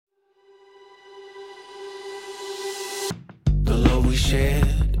we shared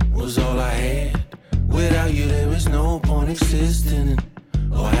was all I had. Without you there is no point existing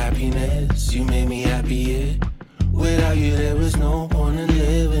or happiness. You made me happier. Without you there is no point in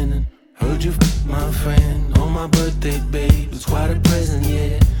living. Heard you my friend on my birthday, babe. It's quite a present,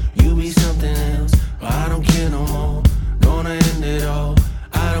 yeah. You be something else, but I don't care no more. Gonna end it all,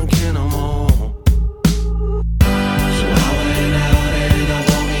 I don't care no more. So I went out and I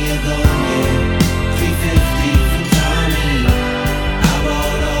bought me a gun, yeah. 350 from Tommy. I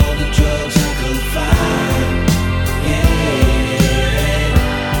bought all the drugs I could find, yeah.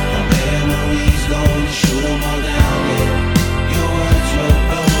 My memories gonna shoot them all down, yeah. Your words were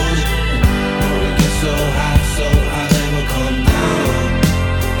bullshit. Gonna get so high, so I'll never come down,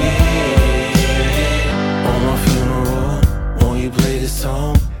 yeah. On my funeral, won't you play this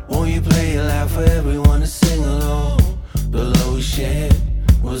song? Won't you play it loud for everyone to sing along? The love we shared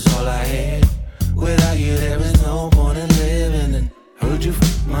was all I had.